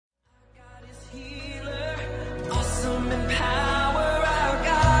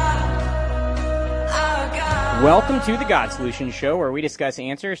Welcome to the God Solution Show, where we discuss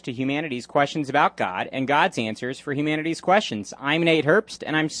answers to humanity's questions about God and God's answers for humanity's questions. I'm Nate Herbst,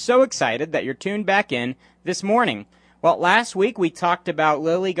 and I'm so excited that you're tuned back in this morning. Well, last week we talked about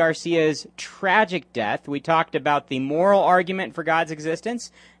Lily Garcia's tragic death. We talked about the moral argument for God's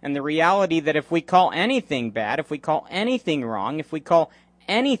existence and the reality that if we call anything bad, if we call anything wrong, if we call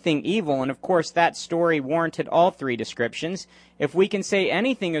anything evil, and of course that story warranted all three descriptions, if we can say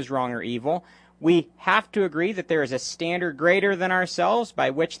anything is wrong or evil, we have to agree that there is a standard greater than ourselves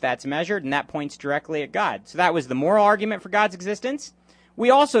by which that's measured, and that points directly at God. So that was the moral argument for God's existence. We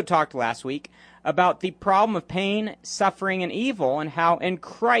also talked last week about the problem of pain, suffering, and evil, and how in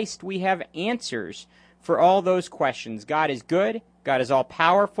Christ we have answers for all those questions. God is good. God is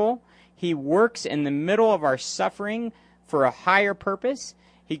all-powerful. He works in the middle of our suffering for a higher purpose.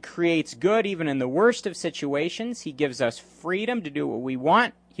 He creates good even in the worst of situations. He gives us freedom to do what we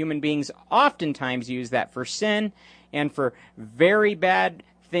want. Human beings oftentimes use that for sin and for very bad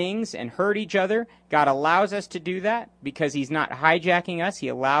things and hurt each other. God allows us to do that because He's not hijacking us. He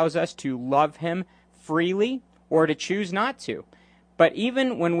allows us to love Him freely or to choose not to. But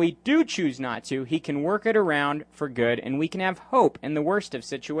even when we do choose not to, He can work it around for good, and we can have hope in the worst of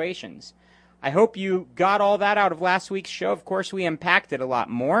situations. I hope you got all that out of last week's show. Of course, we unpacked it a lot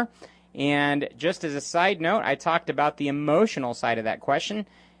more. And just as a side note, I talked about the emotional side of that question.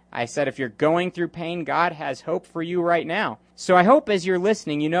 I said if you're going through pain, God has hope for you right now. So I hope as you're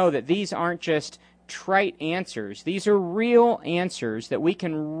listening, you know that these aren't just trite answers. These are real answers that we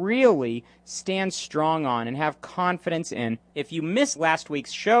can really stand strong on and have confidence in. If you missed last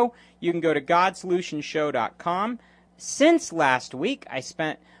week's show, you can go to GodSolutionShow.com. Since last week, I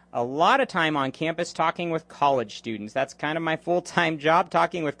spent a lot of time on campus talking with college students. That's kind of my full-time job,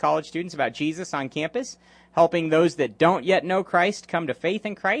 talking with college students about Jesus on campus, helping those that don't yet know Christ come to faith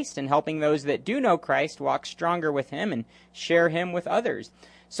in Christ, and helping those that do know Christ walk stronger with Him and share Him with others.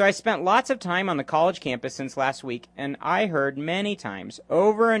 So I spent lots of time on the college campus since last week, and I heard many times,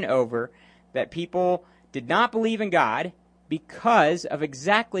 over and over, that people did not believe in God because of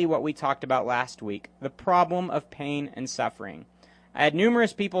exactly what we talked about last week, the problem of pain and suffering. I had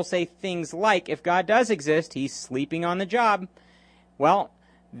numerous people say things like, if God does exist, He's sleeping on the job. Well,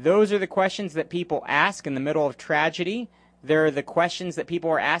 those are the questions that people ask in the middle of tragedy. They're the questions that people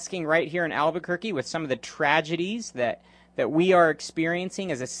are asking right here in Albuquerque with some of the tragedies that we are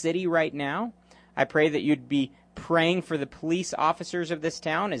experiencing as a city right now. I pray that you'd be praying for the police officers of this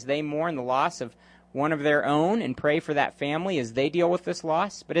town as they mourn the loss of one of their own, and pray for that family as they deal with this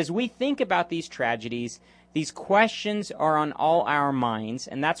loss. But as we think about these tragedies, these questions are on all our minds,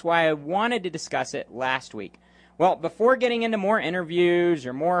 and that's why I wanted to discuss it last week. Well, before getting into more interviews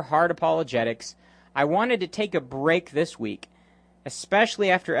or more hard apologetics, I wanted to take a break this week, especially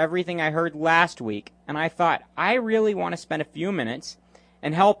after everything I heard last week, and I thought I really want to spend a few minutes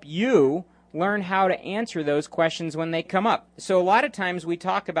and help you learn how to answer those questions when they come up. So a lot of times we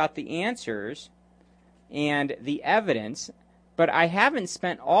talk about the answers and the evidence, but I haven't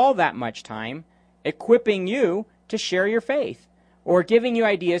spent all that much time equipping you to share your faith or giving you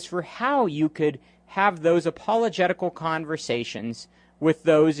ideas for how you could have those apologetical conversations with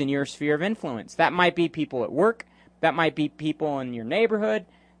those in your sphere of influence. That might be people at work. That might be people in your neighborhood.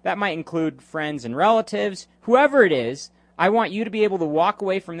 That might include friends and relatives. Whoever it is, I want you to be able to walk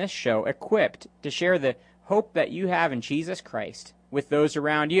away from this show equipped to share the hope that you have in Jesus Christ with those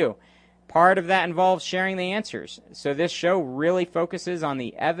around you. Part of that involves sharing the answers. So this show really focuses on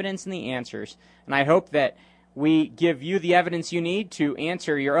the evidence and the answers. And I hope that we give you the evidence you need to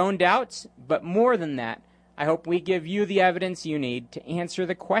answer your own doubts. But more than that, I hope we give you the evidence you need to answer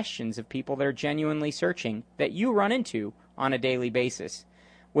the questions of people that are genuinely searching that you run into on a daily basis.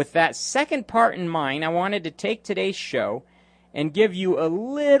 With that second part in mind, I wanted to take today's show and give you a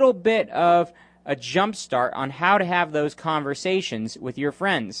little bit of a jump start on how to have those conversations with your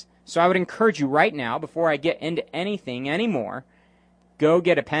friends. So I would encourage you right now, before I get into anything anymore, go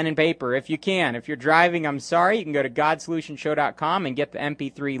get a pen and paper if you can. If you're driving, I'm sorry, you can go to GodSolutionShow.com and get the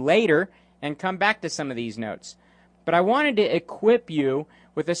MP3 later and come back to some of these notes. But I wanted to equip you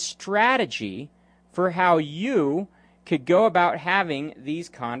with a strategy for how you could go about having these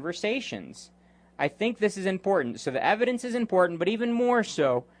conversations. I think this is important. So the evidence is important, but even more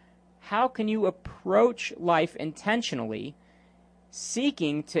so, how can you approach life intentionally,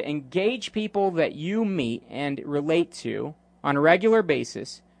 seeking to engage people that you meet and relate to on a regular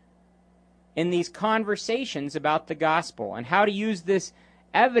basis in these conversations about the gospel, and how to use this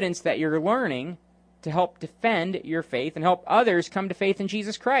evidence that you're learning to help defend your faith and help others come to faith in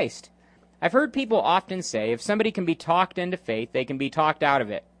Jesus Christ. I've heard people often say if somebody can be talked into faith, they can be talked out of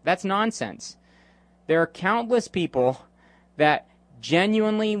it. That's nonsense. There are countless people that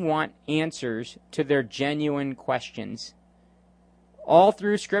genuinely want answers to their genuine questions. All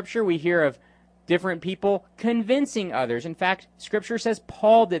through Scripture, we hear of different people convincing others. In fact, Scripture says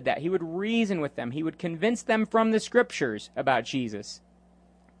Paul did that. He would reason with them. He would convince them from the Scriptures about Jesus.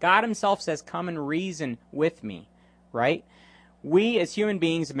 God himself says, come and reason with me, right? We as human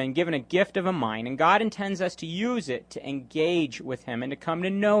beings have been given a gift of a mind, and God intends us to use it to engage with him and to come to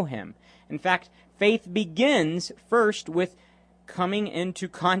know him. In fact, faith begins first with coming into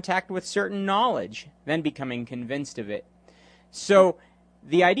contact with certain knowledge, then becoming convinced of it. So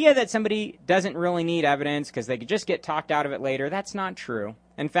the idea that somebody doesn't really need evidence because they could just get talked out of it later, that's not true.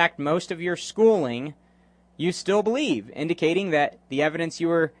 In fact, most of your schooling you still believe, indicating that the evidence you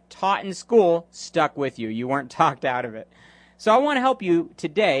were taught in school stuck with you. You weren't talked out of it. So I want to help you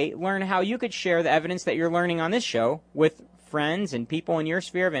today learn how you could share the evidence that you're learning on this show with friends and people in your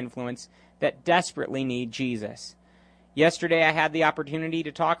sphere of influence that desperately need Jesus. Yesterday I had the opportunity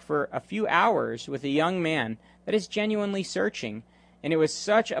to talk for a few hours with a young man that is genuinely searching, and it was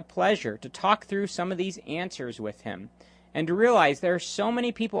such a pleasure to talk through some of these answers with him and to realize there are so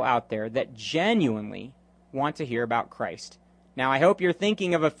many people out there that genuinely want to hear about Christ. Now, I hope you're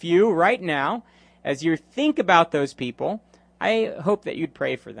thinking of a few right now. As you think about those people, I hope that you'd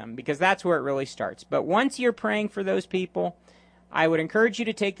pray for them, because that's where it really starts. But once you're praying for those people, I would encourage you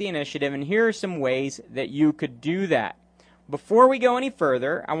to take the initiative, and here are some ways that you could do that. Before we go any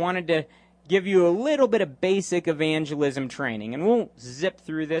further, I wanted to give you a little bit of basic evangelism training, and we'll zip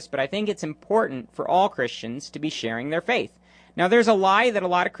through this, but I think it's important for all Christians to be sharing their faith. Now, there's a lie that a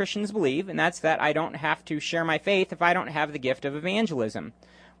lot of Christians believe, and that's that I don't have to share my faith if I don't have the gift of evangelism.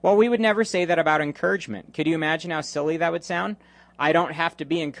 Well, we would never say that about encouragement. Could you imagine how silly that would sound? I don't have to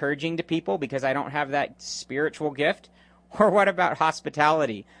be encouraging to people because I don't have that spiritual gift. Or what about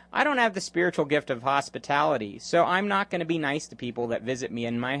hospitality? I don't have the spiritual gift of hospitality, so I'm not going to be nice to people that visit me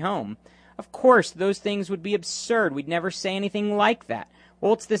in my home. Of course, those things would be absurd. We'd never say anything like that.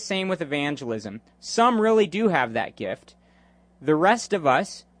 Well, it's the same with evangelism. Some really do have that gift. The rest of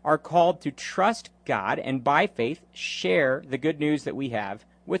us are called to trust God and by faith share the good news that we have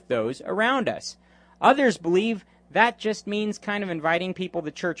with those around us. Others believe that just means kind of inviting people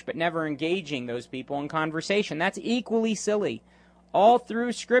to church but never engaging those people in conversation. That's equally silly. All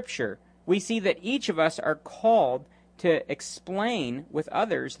through Scripture, we see that each of us are called to explain with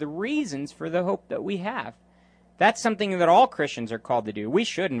others the reasons for the hope that we have. That's something that all Christians are called to do. We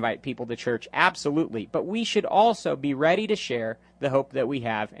should invite people to church, absolutely, but we should also be ready to share the hope that we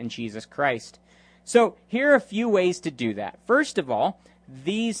have in Jesus Christ. So here are a few ways to do that. First of all,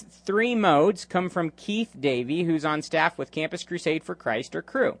 these three modes come from Keith Davey, who's on staff with Campus Crusade for Christ, or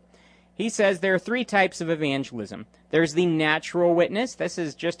Cru. He says there are three types of evangelism. There's the natural witness. This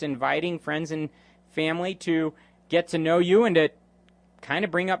is just inviting friends and family to get to know you and to kind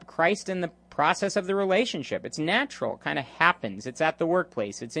of bring up Christ in the process of the relationship. It's natural. It kind of happens. It's at the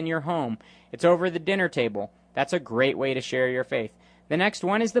workplace. It's in your home. It's over the dinner table. That's a great way to share your faith. The next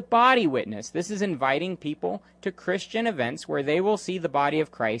one is the body witness. This is inviting people to Christian events where they will see the body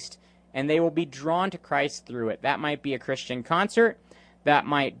of Christ and they will be drawn to Christ through it. That might be a Christian concert. That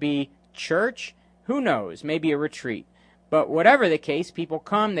might be church. Who knows? Maybe a retreat. But whatever the case, people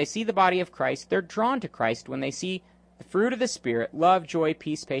come, they see the body of Christ. They're drawn to Christ when they see the fruit of the Spirit: love, joy,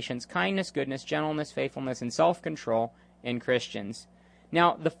 peace, patience, kindness, goodness, gentleness, faithfulness, and self-control in Christians.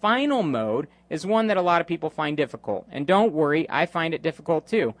 Now, the final mode is one that a lot of people find difficult. And don't worry, I find it difficult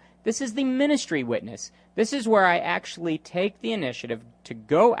too. This is the ministry witness. This is where I actually take the initiative to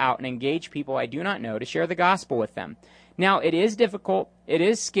go out and engage people I do not know to share the gospel with them. Now, it is difficult, it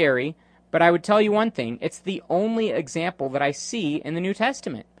is scary, but I would tell you one thing: it's the only example that I see in the New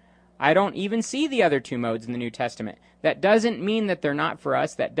Testament. I don't even see the other two modes in the New Testament. That doesn't mean that they're not for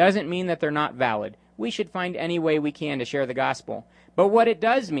us. That doesn't mean that they're not valid. We should find any way we can to share the gospel. But what it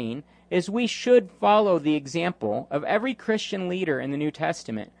does mean is we should follow the example of every Christian leader in the New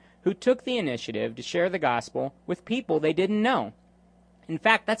Testament who took the initiative to share the gospel with people they didn't know. In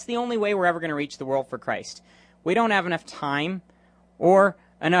fact, that's the only way we're ever going to reach the world for Christ. We don't have enough time or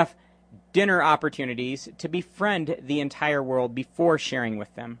enough dinner opportunities to befriend the entire world before sharing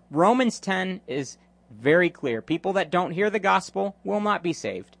with them. Romans 10 is very clear. People that don't hear the gospel will not be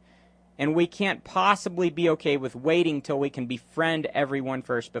saved. And we can't possibly be okay with waiting till we can befriend everyone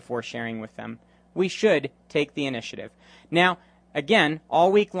first before sharing with them. We should take the initiative. Now, again,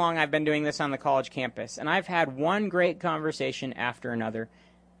 all week long I've been doing this on the college campus, and I've had one great conversation after another.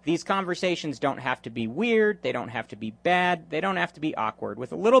 These conversations don't have to be weird, they don't have to be bad, they don't have to be awkward.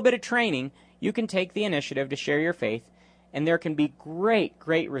 With a little bit of training, you can take the initiative to share your faith, and there can be great,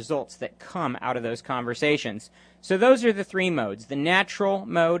 great results that come out of those conversations. So those are the three modes: the natural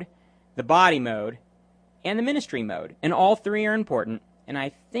mode, the body mode, and the ministry mode. And all three are important. And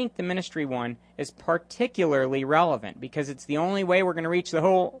I think the ministry one is particularly relevant because it's the only way we're going to reach the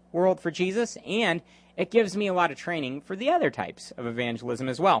whole world for Jesus, and it gives me a lot of training for the other types of evangelism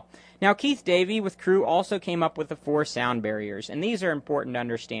as well. Now, Keith Davey with Cru also came up with the 4 sound barriers, and these are important to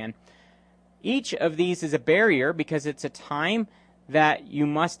understand. Each of these is a barrier because it's a time that you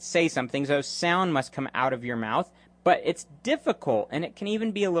must say something, so sound must come out of your mouth, but it's difficult, and it can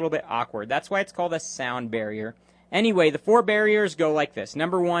even be a little bit awkward. That's why it's called a sound barrier. Anyway, the 4 barriers go like this.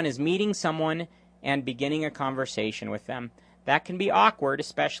 Number 1 is meeting someone and beginning a conversation with them. That can be awkward,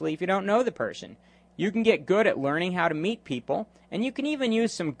 especially if you don't know the person. You can get good at learning how to meet people, and you can even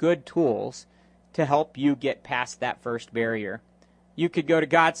use some good tools to help you get past that first barrier. You could go to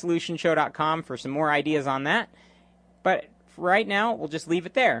GodSolutionShow.com for some more ideas on that, but for right now, we'll just leave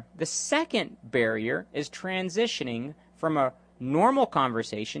it there. The second barrier is transitioning from a normal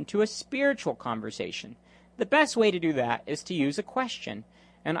conversation to a spiritual conversation. The best way to do that is to use a question.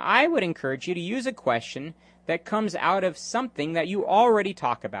 And I would encourage you to use a question that comes out of something that you already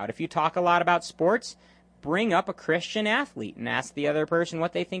talk about. If you talk a lot about sports, bring up a Christian athlete and ask the other person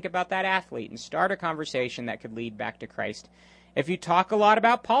what they think about that athlete and start a conversation that could lead back to Christ. If you talk a lot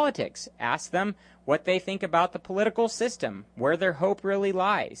about politics, ask them what they think about the political system, where their hope really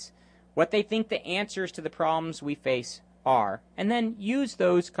lies, what they think the answers to the problems we face are, and then use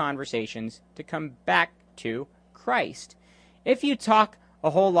those conversations to come back to Christ. If you talk a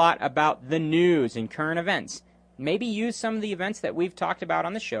whole lot about the news and current events, maybe use some of the events that we've talked about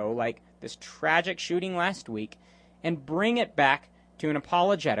on the show, like this tragic shooting last week, and bring it back to an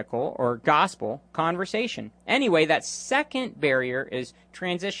apologetical or gospel conversation. Anyway, that second barrier is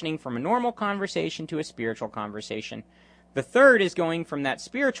transitioning from a normal conversation to a spiritual conversation. The third is going from that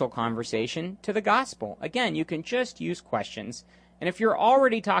spiritual conversation to the gospel. Again, you can just use questions. And if you're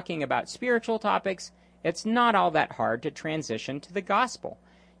already talking about spiritual topics, it's not all that hard to transition to the gospel.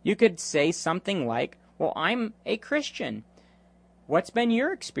 You could say something like, well, I'm a Christian. What's been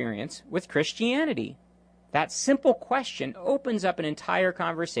your experience with Christianity? That simple question opens up an entire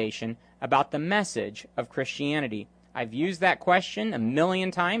conversation about the message of Christianity. I've used that question a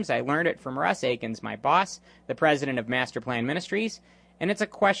million times. I learned it from Russ Akins, my boss, the president of Master Plan Ministries, and it's a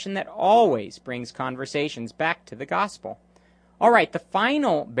question that always brings conversations back to the gospel. All right, the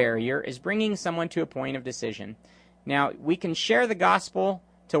final barrier is bringing someone to a point of decision. Now, we can share the gospel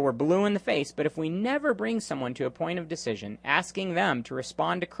till we're blue in the face, but if we never bring someone to a point of decision, asking them to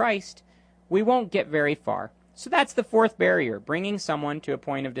respond to Christ, we won't get very far. So that's the fourth barrier, bringing someone to a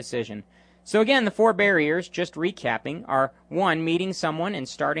point of decision. So again, the 4 barriers, just recapping, are 1, meeting someone and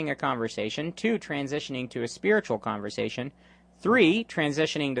starting a conversation, 2, transitioning to a spiritual conversation, 3,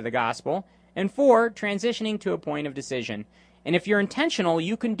 transitioning to the gospel, and 4, transitioning to a point of decision. And if you're intentional,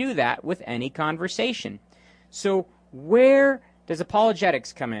 you can do that with any conversation. So where does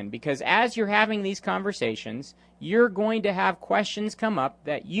apologetics come in? Because as you're having these conversations, you're going to have questions come up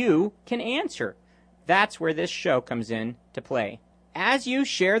that you can answer. That's where this show comes in to play. As you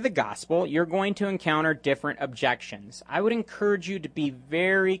share the gospel, you're going to encounter different objections. I would encourage you to be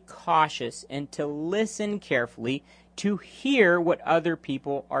very cautious and to listen carefully to hear what other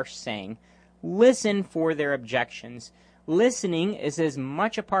people are saying. Listen for their objections. Listening is as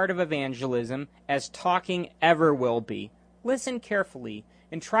much a part of evangelism as talking ever will be. Listen carefully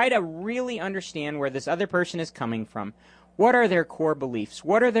and try to really understand where this other person is coming from. What are their core beliefs?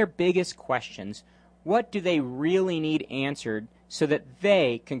 What are their biggest questions? What do they really need answered so that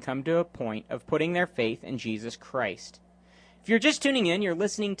they can come to a point of putting their faith in Jesus Christ? If you're just tuning in, you're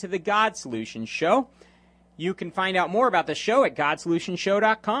listening to the God Solution Show. You can find out more about the show at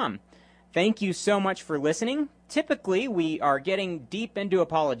GodSolutionShow.com. Thank you so much for listening. Typically, we are getting deep into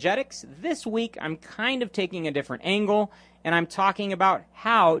apologetics. This week, I'm kind of taking a different angle, and I'm talking about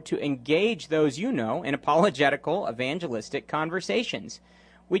how to engage those you know in apologetical, evangelistic conversations.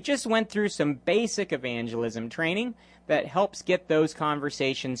 We just went through some basic evangelism training that helps get those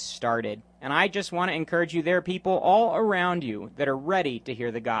conversations started. And I just want to encourage you, there are people all around you that are ready to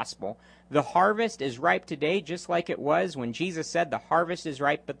hear the gospel. The harvest is ripe today, just like it was when Jesus said the harvest is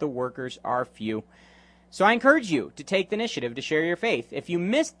ripe, but the workers are few. So I encourage you to take the initiative to share your faith. If you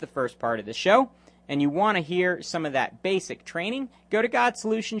missed the first part of the show and you want to hear some of that basic training, go to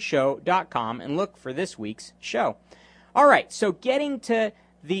GodSolutionShow.com and look for this week's show. All right, so getting to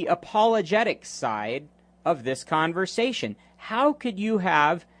the apologetic side of this conversation. How could you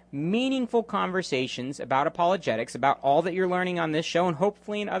have meaningful conversations about apologetics, about all that you're learning on this show and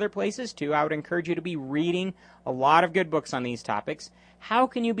hopefully in other places too. I would encourage you to be reading a lot of good books on these topics. How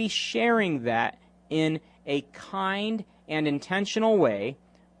can you be sharing that in a kind and intentional way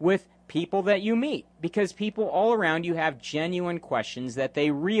with people that you meet? Because people all around you have genuine questions that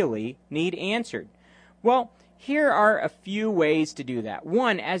they really need answered. Well, here are a few ways to do that.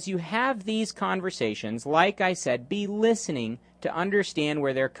 One, as you have these conversations, like I said, be listening to understand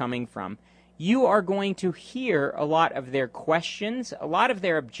where they're coming from. You are going to hear a lot of their questions, a lot of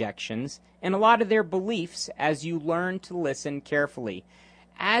their objections, and a lot of their beliefs as you learn to listen carefully.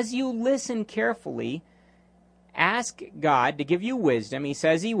 As you listen carefully, ask God to give you wisdom. He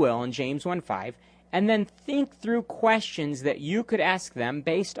says He will in James 1:5, and then think through questions that you could ask them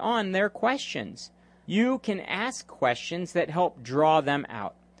based on their questions. You can ask questions that help draw them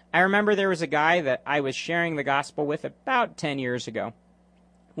out. I remember there was a guy that I was sharing the gospel with about 10 years ago.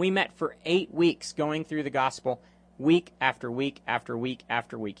 We met for 8 weeks going through the gospel week after week after week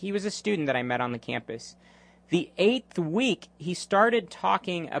after week. He was a student that I met on the campus. The 8th week, he started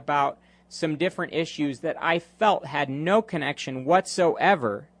talking about some different issues that I felt had no connection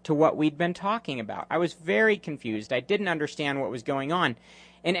whatsoever to what we'd been talking about. I was very confused. I didn't understand what was going on.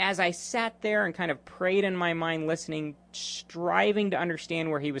 And as I sat there and kind of prayed in my mind, listening, striving to understand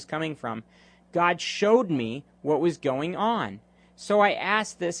where he was coming from, God showed me what was going on. So I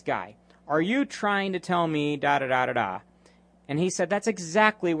asked this guy, "Are you trying to tell me da-da-da-da-da?" And he said, "That's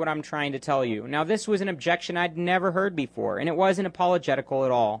exactly what I'm trying to tell you." Now, this was an objection I'd never heard before, and it wasn't apologetical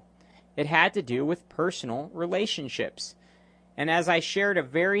at all. It had to do with personal relationships. And as I shared a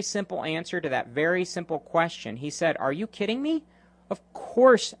very simple answer to that very simple question, he said, "Are you kidding me? Of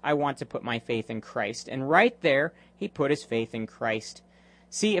course I want to put my faith in Christ." And right there, he put his faith in Christ.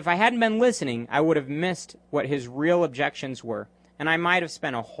 See, if I hadn't been listening, I would have missed what his real objections were. And I might have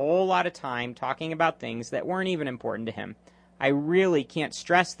spent a whole lot of time talking about things that weren't even important to him. I really can't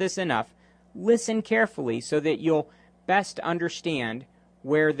stress this enough. Listen carefully so that you'll best understand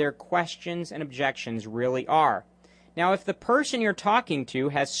where their questions and objections really are. Now, if the person you're talking to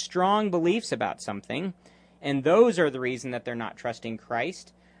has strong beliefs about something, and those are the reason that they're not trusting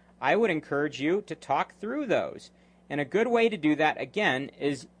Christ, I would encourage you to talk through those. And a good way to do that, again,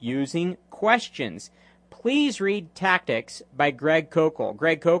 is using questions. Please read Tactics by Greg Koukl.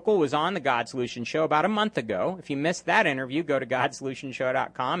 Greg Koukl was on the God Solution Show about a month ago. If you missed that interview, go to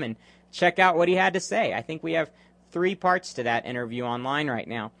GodSolutionShow.com and check out what he had to say. I think we have 3 parts to that interview online right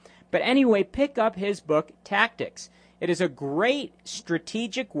now. But anyway, pick up his book, Tactics. It is a great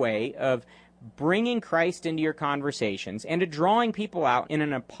strategic way of bringing Christ into your conversations and to drawing people out in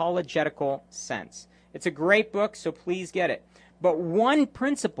an apologetical sense. It's a great book, so please get it. But one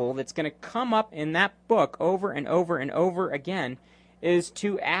principle that's going to come up in that book over and over and over again is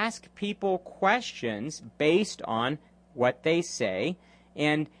to ask people questions based on what they say,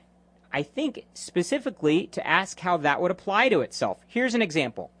 and I think specifically to ask how that would apply to itself. Here's an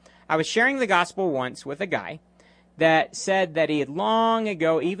example. I was sharing the gospel once with a guy that said that he had long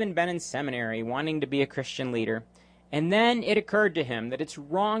ago even been in seminary wanting to be a Christian leader. And then it occurred to him that it's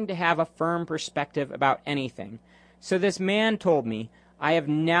wrong to have a firm perspective about anything. So this man told me, "I have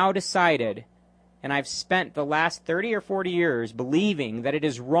now decided, and I've spent the last 30 or 40 years believing that it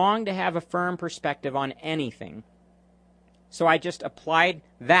is wrong to have a firm perspective on anything." So I just applied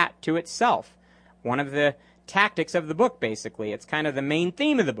that to itself. One of the tactics of the book, basically. It's kind of the main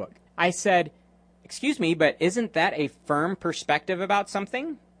theme of the book. I said, "Excuse me, but isn't that a firm perspective about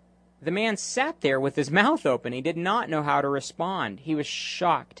something?" The man sat there with his mouth open. He did not know how to respond. He was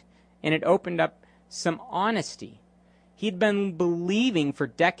shocked, and it opened up some honesty. He'd been believing for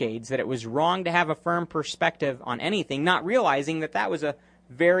decades that it was wrong to have a firm perspective on anything, not realizing that that was a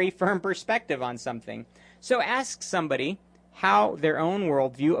very firm perspective on something. So ask somebody how their own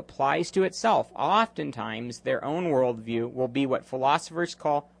worldview applies to itself. Oftentimes, their own worldview will be what philosophers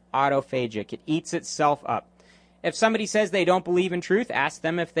call autophagic. It eats itself up. If somebody says they don't believe in truth, ask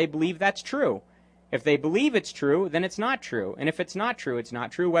them if they believe that's true. If they believe it's true, then it's not true. And if it's not true, it's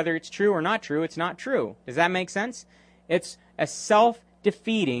not true. Whether it's true or not true, it's not true. Does that make sense? It's a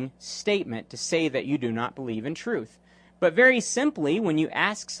self-defeating statement to say that you do not believe in truth. But very simply, when you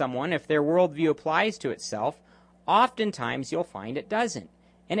ask someone if their worldview applies to itself, oftentimes you'll find it doesn't.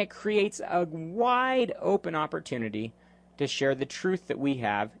 And it creates a wide open opportunity to share the truth that we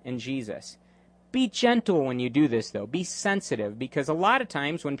have in Jesus. Be gentle when you do this, though. Be sensitive, because a lot of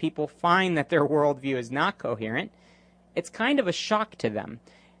times when people find that their worldview is not coherent, it's kind of a shock to them.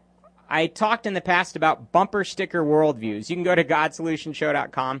 I talked in the past about bumper sticker worldviews. You can go to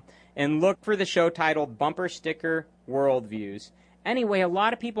GodSolutionShow.com and look for the show titled Bumper Sticker Worldviews. Anyway, a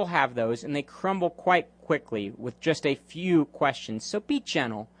lot of people have those, and they crumble quite quickly with just a few questions. So be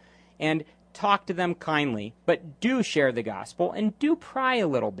gentle and talk to them kindly, but do share the gospel and do pry a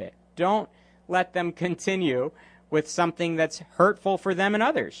little bit. Don't let them continue with something that's hurtful for them and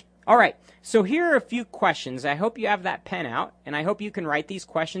others. All right, so here are a few questions. I hope you have that pen out, and I hope you can write these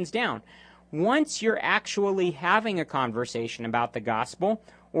questions down. Once you're actually having a conversation about the gospel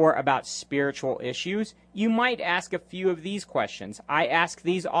or about spiritual issues, you might ask a few of these questions. I ask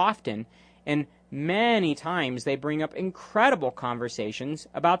these often, and many times they bring up incredible conversations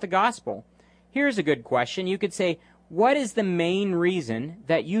about the gospel. Here's a good question. You could say, what is the main reason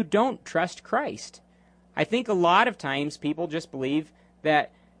that you don't trust Christ? I think a lot of times people just believe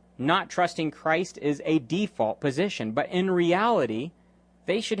that not trusting Christ is a default position, but in reality,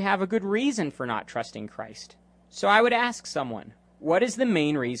 they should have a good reason for not trusting Christ. So I would ask someone, what is the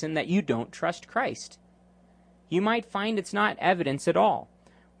main reason that you don't trust Christ? You might find it's not evidence at all.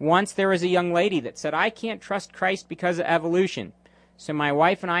 Once there was a young lady that said, I can't trust Christ because of evolution. So my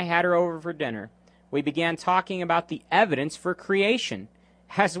wife and I had her over for dinner. We began talking about the evidence for creation.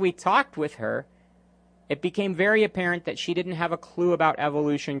 As we talked with her, it became very apparent that she didn't have a clue about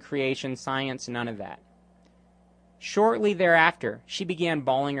evolution, creation, science, none of that. Shortly thereafter, she began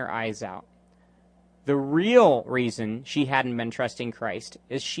bawling her eyes out. The real reason she hadn't been trusting Christ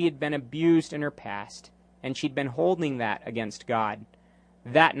is she had been abused in her past, and she'd been holding that against God.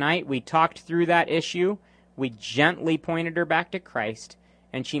 That night, we talked through that issue. We gently pointed her back to Christ,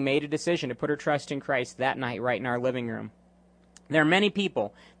 and she made a decision to put her trust in Christ that night right in our living room. There are many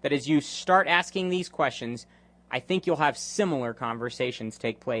people that as you start asking these questions, I think you'll have similar conversations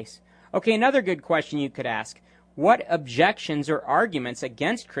take place. Okay, another good question you could ask. What objections or arguments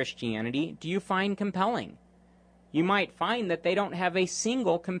against Christianity do you find compelling? You might find that they don't have a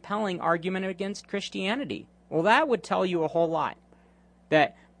single compelling argument against Christianity. Well, that would tell you a whole lot.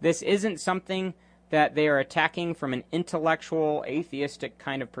 That this isn't something that they are attacking from an intellectual, atheistic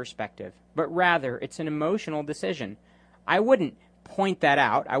kind of perspective, but rather it's an emotional decision. I wouldn't point that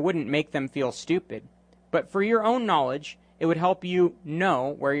out. I wouldn't make them feel stupid. But for your own knowledge, it would help you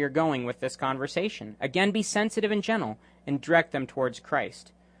know where you're going with this conversation. Again, be sensitive and gentle and direct them towards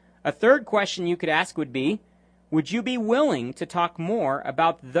Christ. A third question you could ask would be, would you be willing to talk more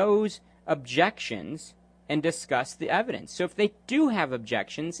about those objections and discuss the evidence? So if they do have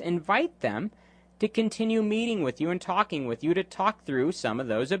objections, invite them to continue meeting with you and talking with you to talk through some of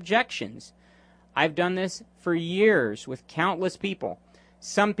those objections. I've done this for years with countless people.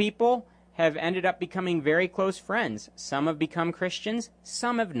 Some people have ended up becoming very close friends. Some have become Christians,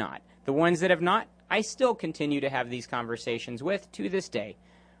 some have not. The ones that have not, I still continue to have these conversations with to this day.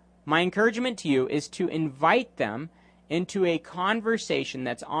 My encouragement to you is to invite them into a conversation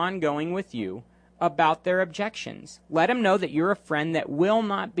that's ongoing with you about their objections. Let them know that you're a friend that will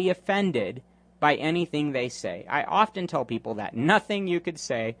not be offended by anything they say. I often tell people that nothing you could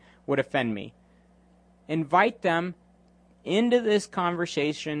say would offend me. Invite them into this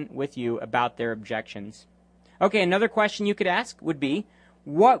conversation with you about their objections. Okay, another question you could ask would be,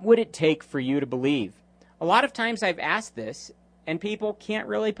 what would it take for you to believe? A lot of times I've asked this, and people can't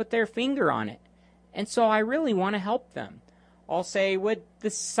really put their finger on it. And so I really want to help them. I'll say, would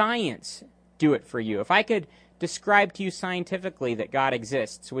the science do it for you? If I could describe to you scientifically that God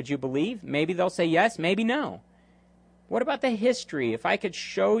exists, would you believe? Maybe they'll say yes, maybe no. What about the history? If I could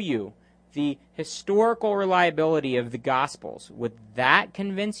show you the historical reliability of the Gospels, would that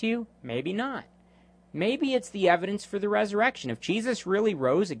convince you? Maybe not. Maybe it's the evidence for the resurrection. If Jesus really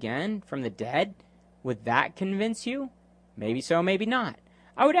rose again from the dead, would that convince you? Maybe so, maybe not.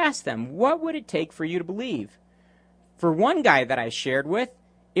 I would ask them, what would it take for you to believe? For one guy that I shared with,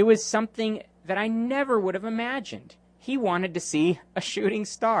 it was something that I never would have imagined. He wanted to see a shooting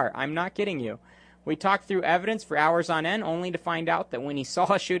star. I'm not kidding you. We talked through evidence for hours on end, only to find out that when he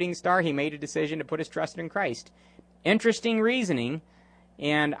saw a shooting star, he made a decision to put his trust in Christ. Interesting reasoning,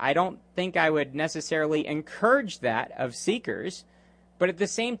 and I don't think I would necessarily encourage that of seekers, but at the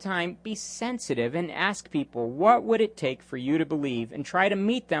same time, be sensitive and ask people, what would it take for you to believe, and try to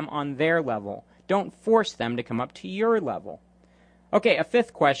meet them on their level. Don't force them to come up to your level. Okay, a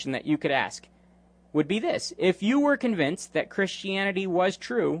fifth question that you could ask would be this. If you were convinced that Christianity was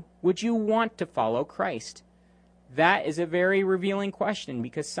true, would you want to follow Christ? That is a very revealing question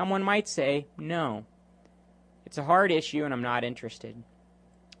because someone might say, no. It's a hard issue and I'm not interested.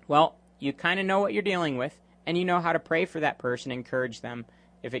 Well, you kind of know what you're dealing with and you know how to pray for that person and encourage them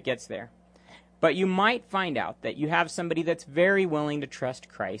if it gets there. But you might find out that you have somebody that's very willing to trust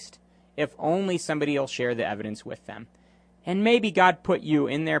Christ if only somebody will share the evidence with them. And maybe God put you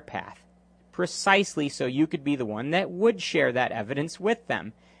in their path. precisely so you could be the one that would share that evidence with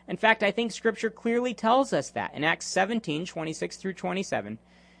them. In fact, I think Scripture clearly tells us that. In Acts 17:26 through 27,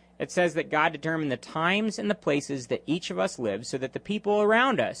 it says that God determined the times and the places that each of us lives so that the people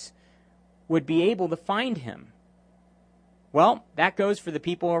around us would be able to find him. Well, that goes for the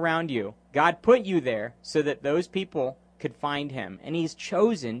people around you. God put you there so that those people could find him, and he's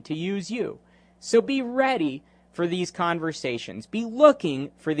chosen to use you. So be ready for these conversations. Be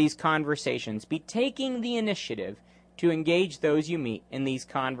looking for these conversations. Be taking the initiative to engage those you meet in these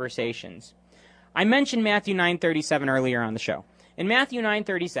conversations. I mentioned Matthew 9:37 earlier on the show. In Matthew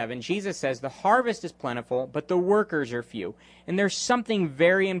 9:37, Jesus says, "The harvest is plentiful, but the workers are few." And there's something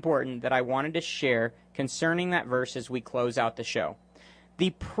very important that I wanted to share concerning that verse as we close out the show.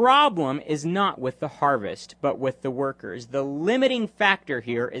 The problem is not with the harvest, but with the workers. The limiting factor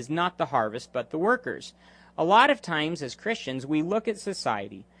here is not the harvest, but the workers. A lot of times as Christians, we look at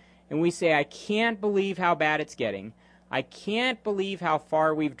society and we say, I can't believe how bad it's getting. I can't believe how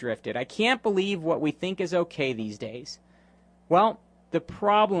far we've drifted. I can't believe what we think is okay these days. Well, the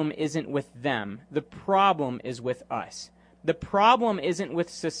problem isn't with them. The problem is with us. The problem isn't with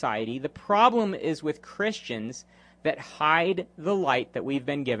society. The problem is with Christians that hide the light that we've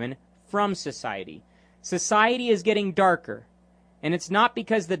been given from society. Society is getting darker, and it's not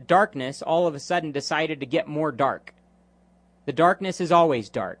because the darkness all of a sudden decided to get more dark. The darkness is always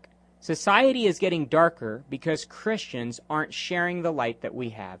dark. Society is getting darker because Christians aren't sharing the light that we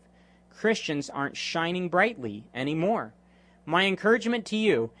have. Christians aren't shining brightly anymore. My encouragement to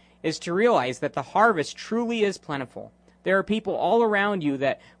you is to realize that the harvest truly is plentiful. There are people all around you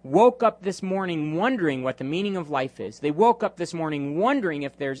that woke up this morning wondering what the meaning of life is. They woke up this morning wondering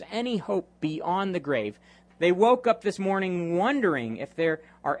if there's any hope beyond the grave. They woke up this morning wondering if there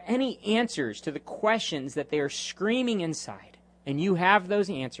are any answers to the questions that they are screaming inside. And you have those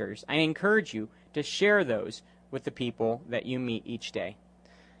answers. I encourage you to share those with the people that you meet each day.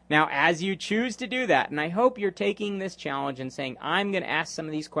 Now, as you choose to do that, and I hope you're taking this challenge and saying, I'm going to ask some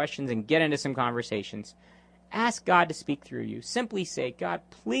of these questions and get into some conversations, ask God to speak through you. Simply say, God,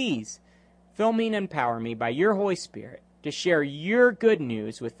 please fill me and empower me by your Holy Spirit to share your good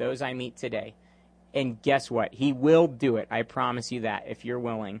news with those I meet today. And guess what? He will do it. I promise you that, if you're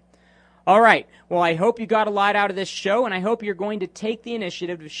willing. All right. Well, I hope you got a lot out of this show, and I hope you're going to take the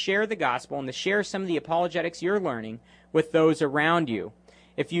initiative to share the gospel and to share some of the apologetics you're learning with those around you.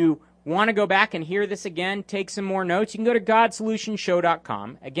 If you want to go back and hear this again, take some more notes, you can go to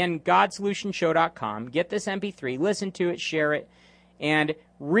GodSolutionShow.com. Again, GodSolutionShow.com. Get this MP3, listen to it, share it, and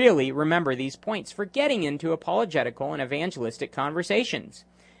really remember these points for getting into apologetical and evangelistic conversations.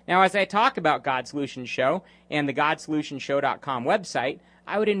 Now, as I talk about God Solution Show and the GodSolutionShow.com website,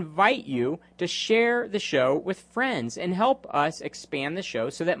 I would invite you to share the show with friends and help us expand the show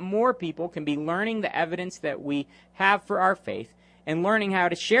so that more people can be learning the evidence that we have for our faith and learning how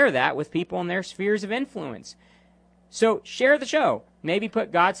to share that with people in their spheres of influence. So share the show. Maybe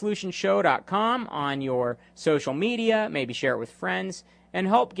put GodSolutionShow.com on your social media, maybe share it with friends, and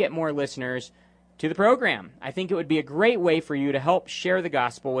help get more listeners to the program. I think it would be a great way for you to help share the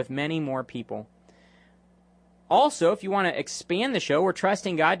gospel with many more people. Also, if you want to expand the show, we're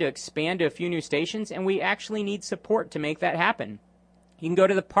trusting God to expand to a few new stations, and we actually need support to make that happen. You can go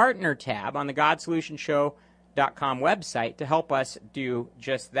to the Partner tab on the GodSolutionShow.com website to help us do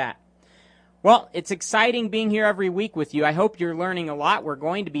just that. Well, it's exciting being here every week with you. I hope you're learning a lot. We're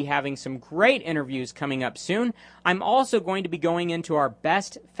going to be having some great interviews coming up soon. I'm also going to be going into our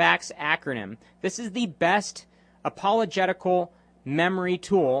Best Facts acronym. This is the best apologetical memory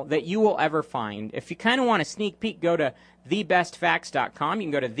tool that you will ever find. If you kind of want a sneak peek, go to thebestfacts.com. You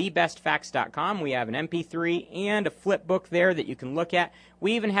can go to thebestfacts.com. We have an MP3 and a flip book there that you can look at.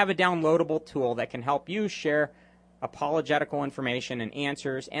 We even have a downloadable tool that can help you share apologetical information and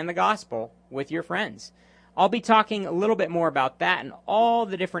answers and the gospel with your friends. I'll be talking a little bit more about that and all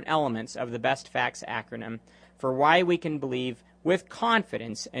the different elements of the Best Facts acronym for why we can believe with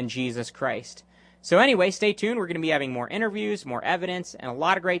confidence in Jesus Christ. So anyway, stay tuned. We're going to be having more interviews, more evidence, and a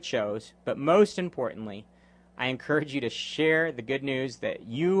lot of great shows. But most importantly, I encourage you to share the good news that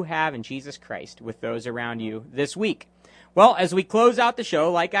you have in Jesus Christ with those around you this week. Well, as we close out the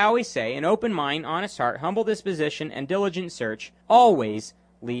show, like I always say, an open mind, honest heart, humble disposition, and diligent search always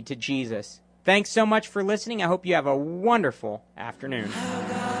lead to Jesus. Thanks so much for listening. I hope you have a wonderful afternoon.